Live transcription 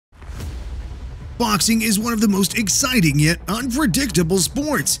Boxing is one of the most exciting yet unpredictable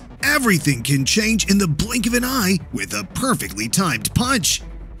sports. Everything can change in the blink of an eye with a perfectly timed punch.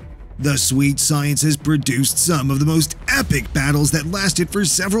 The sweet science has produced some of the most epic battles that lasted for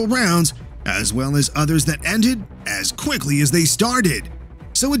several rounds, as well as others that ended as quickly as they started.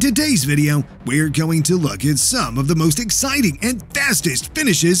 So in today's video, we're going to look at some of the most exciting and fastest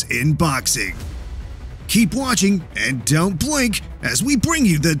finishes in boxing. Keep watching and don't blink as we bring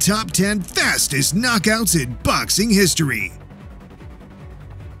you the top 10 fastest knockouts in boxing history.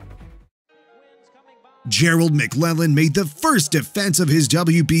 Gerald McClellan made the first defense of his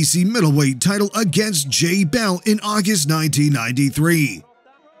WBC middleweight title against Jay Bell in August 1993.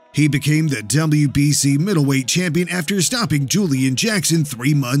 He became the WBC middleweight champion after stopping Julian Jackson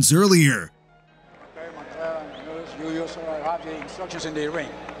 3 months earlier. Okay, McClellan, you have the instructions in the ring.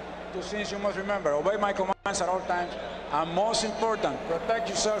 Two things you must remember: obey my commands at all times, and most important, protect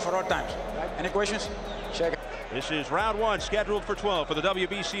yourself at all times. Right? Any questions? Check it. This is round one, scheduled for 12 for the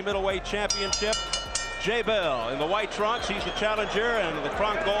WBC middleweight championship. Jay Bell in the white trunks, he's the challenger, and the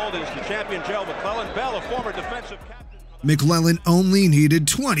trunk gold is the champion Gerald McClellan. Bell, a former defensive captain. McClellan only needed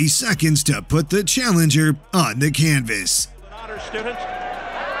 20 seconds to put the challenger on the canvas. An honor student.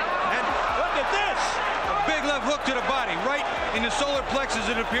 And look at this! A big left hook to the body, right in the solar plexus,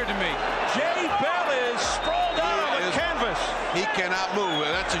 it appeared to me. Jay Bell is sprawled out on the canvas. He cannot move.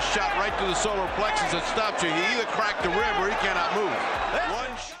 That's a shot right to the solar plexus that stops you. He either cracked the rib or he cannot move.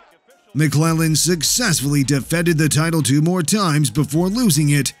 McClellan successfully defended the title 2 more times before losing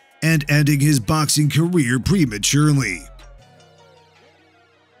it and ending his boxing career prematurely.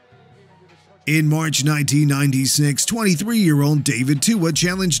 In March 1996, 23-year-old David Tua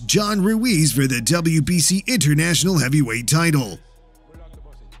challenged John Ruiz for the WBC International Heavyweight title.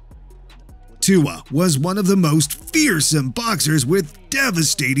 Tua was one of the most fearsome boxers with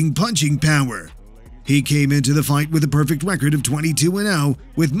devastating punching power. He came into the fight with a perfect record of 22-0,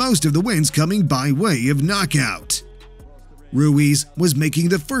 with most of the wins coming by way of knockout. Ruiz was making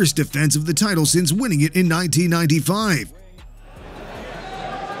the first defense of the title since winning it in 1995.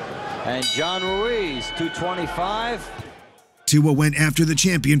 And John Ruiz, 225. Tua went after the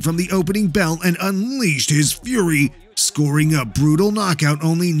champion from the opening bell and unleashed his fury, scoring a brutal knockout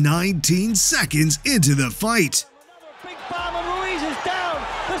only 19 seconds into the fight. Big bomb and Ruiz is down.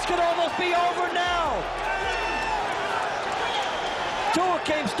 This could almost be over now. Tua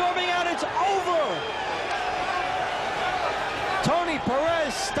came storming out. It's over. Tony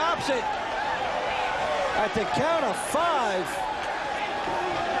Perez stops it at the count of 5.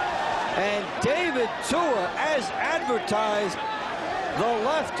 And David Tua, as advertised, the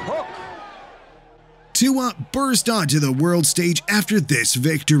left hook. Tua burst onto the world stage after this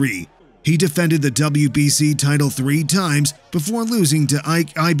victory. He defended the WBC title 3 times before losing to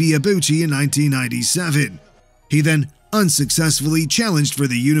Ike Ibeabuchi in 1997. He then unsuccessfully challenged for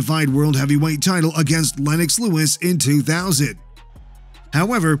the unified world heavyweight title against Lennox Lewis in 2000.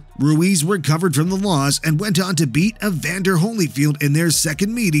 However, Ruiz recovered from the loss and went on to beat Evander Holyfield in their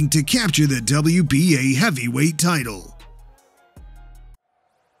second meeting to capture the WBA heavyweight title.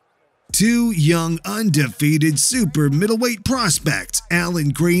 Two young, undefeated super middleweight prospects, Alan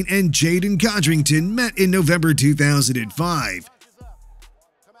Green and Jaden Codrington, met in November 2005.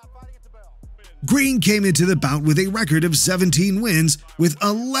 Green came into the bout with a record of 17 wins, with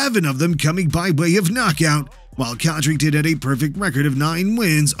 11 of them coming by way of knockout, while Codrington had a perfect record of 9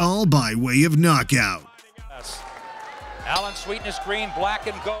 wins, all by way of knockout. Alan Sweetness Green, black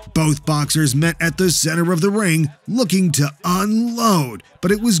and gold. Both boxers met at the center of the ring, looking to unload,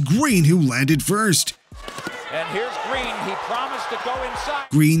 but it was Green who landed first. And here's Green, he promised to go inside.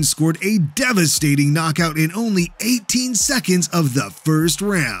 Green scored a devastating knockout in only 18 seconds of the first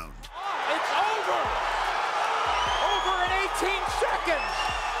round. It's over! Over in 18 seconds!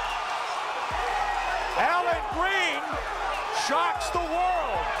 Alan Green shocks the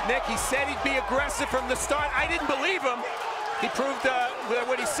world. Nick, he said he'd be aggressive from the start. I didn't believe him. He proved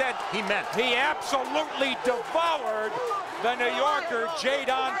what he said he meant. He absolutely devoured the New Yorker,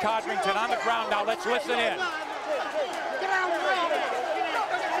 Jaden Codrington, on the ground. Now let's listen in.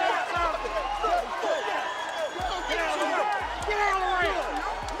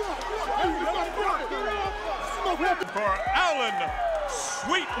 For Alan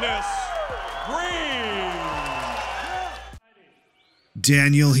Sweetness Green.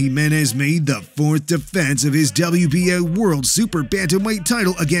 Daniel Jimenez made the 4th defense of his WBO World Super Bantamweight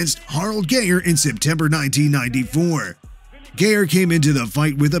title against Harold Geyer in September 1994. Geyer came into the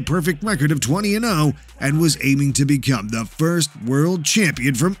fight with a perfect record of 20-0 and was aiming to become the first world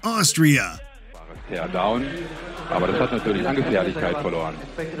champion from Austria. Ja, down. Aber das hat natürlich an Gefährlichkeit verloren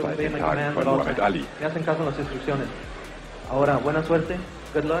bei den Tagen von Muhammad Ali. Ahora, buena suerte,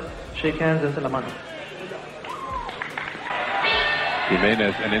 good luck, shake hands, dense la mano.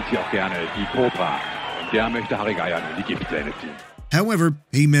 Jimenez, nennt sie auch gerne die Cobra. Und der möchte Harry Geier nun die Gipszähne ziehen. However,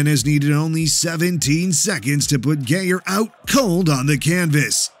 Jimenez needed only 17 seconds to put Geier out cold on the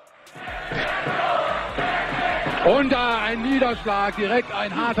canvas. Und da ein Niederschlag, direkt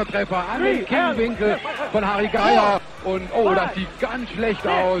ein harter Treffer an den Kinnwinkel von Harry Geier. Und oh, das sieht ganz schlecht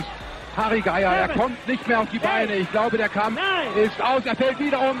aus. Harry Geier, er kommt nicht mehr auf die Beine. Ich glaube, der Kampf ist aus. Er fällt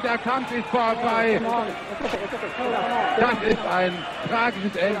wieder um. Der Kampf ist vorbei. Das ist ein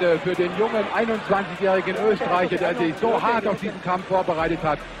tragisches Ende für den jungen 21-jährigen Österreicher, der sich so hart auf diesen Kampf vorbereitet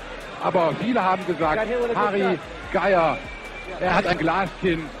hat. Aber viele haben gesagt, Harry Geier, er hat ein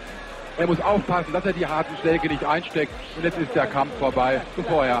Glaskinn. Er muss aufpassen, dass er die harten Schläge nicht einsteckt. Und jetzt ist der Kampf vorbei,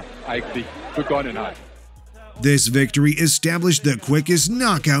 bevor er eigentlich begonnen hat. This victory established the quickest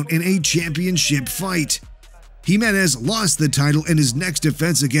knockout in a championship fight. Jimenez lost the title in his next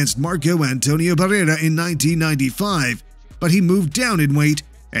defense against Marco Antonio Barrera in 1995, but he moved down in weight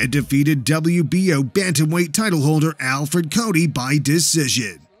and defeated WBO bantamweight title holder Alfred Cody by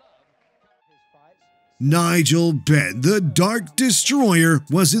decision. Nigel Benn, the Dark Destroyer,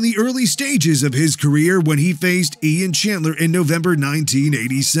 was in the early stages of his career when he faced Ian Chandler in November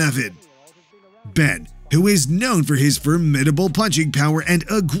 1987. Benn, who is known for his formidable punching power and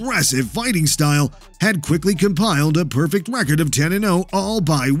aggressive fighting style, had quickly compiled a perfect record of 10-0 all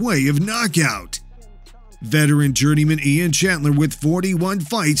by way of knockout. Veteran journeyman Ian Chandler, with 41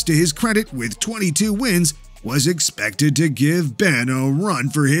 fights to his credit with 22 wins, was expected to give Benn a run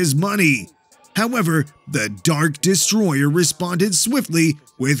for his money. However, the Dark Destroyer responded swiftly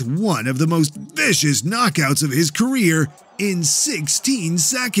with one of the most vicious knockouts of his career in 16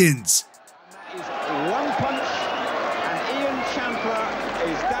 seconds. One punch, and Ian Chandler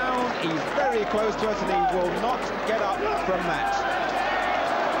is down. He's very close to us, and he will not get up from that.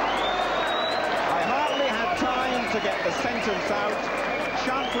 I hardly had time to get the sentence out.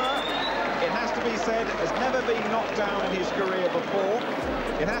 Chandler, it has to be said, has never been knocked down in his career before.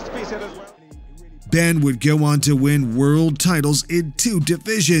 It has to be said as well. Benn would go on to win world titles in 2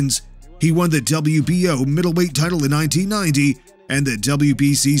 divisions. He won the WBO middleweight title in 1990 and the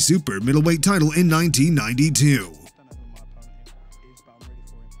WBC super middleweight title in 1992.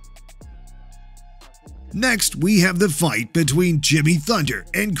 Next, we have the fight between Jimmy Thunder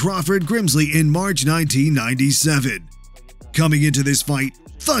and Crawford Grimsley in March 1997. Coming into this fight,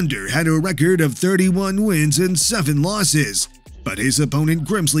 Thunder had a record of 31 wins and 7 losses. But his opponent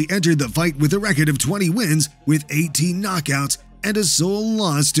Grimsley entered the fight with a record of 20 wins with 18 knockouts and a sole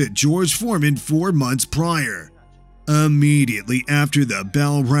loss to George Foreman 4 months prior. Immediately after the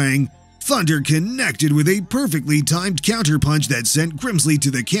bell rang, Thunder connected with a perfectly timed counterpunch that sent Grimsley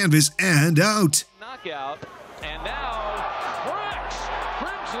to the canvas and out. Knockout, and now cracks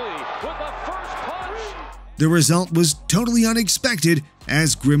Grimsley with the first punch. The result was totally unexpected,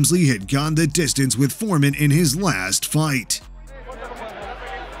 as Grimsley had gone the distance with Foreman in his last fight.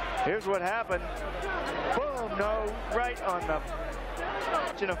 Here's what happened. Boom, no, right on the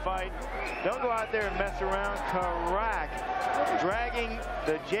in a fight. Don't go out there and mess around. Crack. Dragging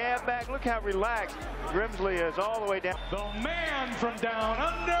the jab back. Look how relaxed Grimsley is all the way down. The man from down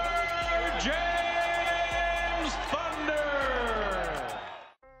under, James Thunder.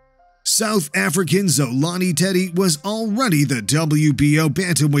 South African Zolani Teddy was already the WBO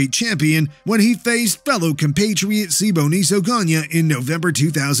bantamweight champion when he faced fellow compatriot Siboniso Ganya in November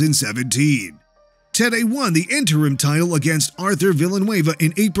 2017. Teddy won the interim title against Arthur Villanueva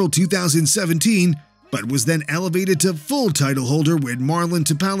in April 2017, but was then elevated to full title holder when Marlon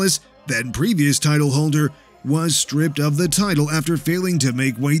Tapales, then previous title holder, was stripped of the title after failing to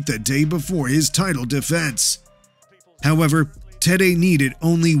make weight the day before his title defense. However, Teddy needed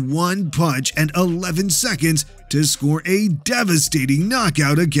only 1 punch and 11 seconds to score a devastating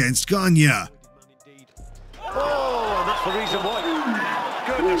knockout against Ganya. Oh, that's the reason why.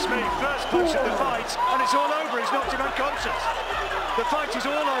 Goodness me, first punch of the fight, and it's all over. He's knocked him unconscious. The fight is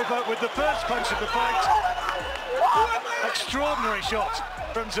all over with the first punch of the fight. Extraordinary shot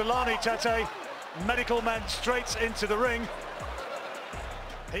from Zolani Tete. Medical man straight into the ring.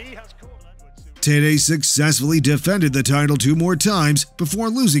 He has caught. Tete successfully defended the title 2 more times before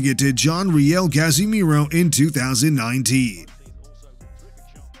losing it to John Riel Casimiro in 2019.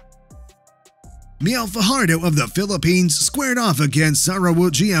 Miguel Fajardo of the Philippines squared off against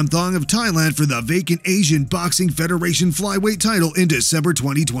Sarawut Giamthong of Thailand for the vacant Asian Boxing Federation flyweight title in December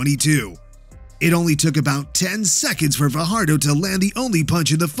 2022. It only took about 10 seconds for Fajardo to land the only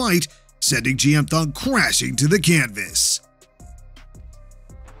punch in the fight, sending GM Thug crashing to the canvas.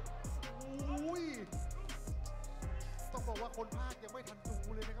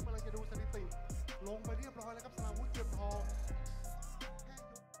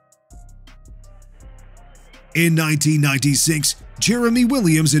 In 1996, Jeremy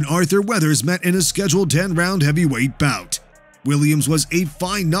Williams and Arthur Weathers met in a scheduled 10-round heavyweight bout. Williams was a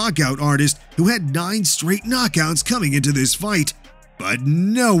fine knockout artist who had 9 straight knockouts coming into this fight, but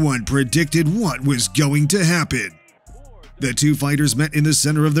no one predicted what was going to happen. The two fighters met in the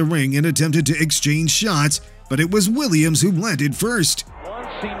center of the ring and attempted to exchange shots, but it was Williams who landed first. Once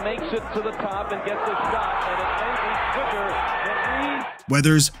he makes it to the top and gets a shot, and it may be quicker than we...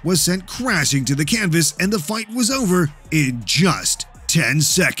 Weathers was sent crashing to the canvas and the fight was over in just 10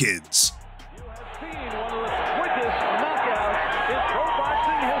 seconds.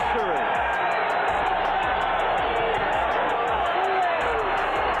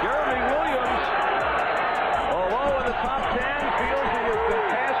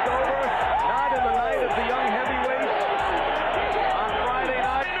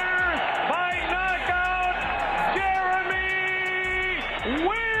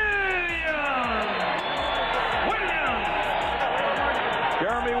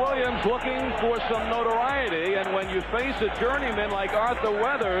 Looking for some notoriety, and when you face a journeyman like Arthur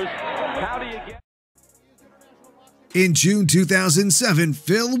Weathers, how do you get... In June 2007,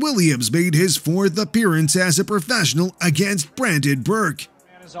 Phil Williams made his 4th appearance as a professional against Brandon Burke.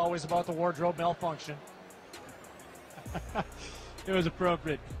 Man is always about the wardrobe malfunction. It was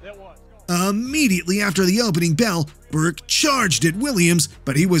appropriate. It was. Immediately after the opening bell, Burke charged at Williams,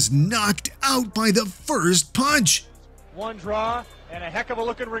 but he was knocked out by the first punch. One draw, and a heck of a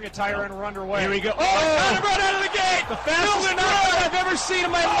looking ring attire, and we're underway. Here we go. Oh, got him right out of the gate! The fastest knockout I've ever seen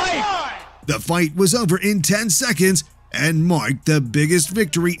in my life! The fight was over in 10 seconds and marked the biggest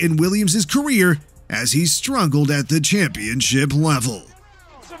victory in Williams' career as he struggled at the championship level.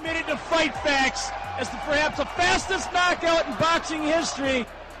 Submitted to Fight Facts as perhaps the fastest knockout in boxing history.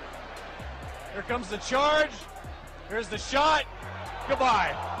 Here comes the charge. Here's the shot.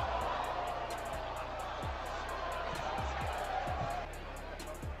 Goodbye.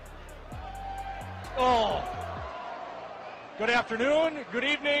 Oh. Good afternoon, good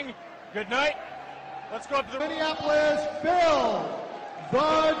evening, good night. Let's go up to the Minneapolis, Phil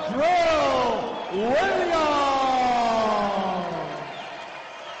 "The Drill" Williams.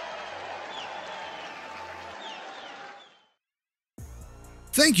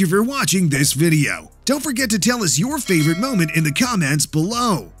 Thank you for watching this video. Don't forget to tell us your favorite moment in the comments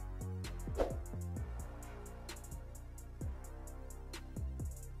below.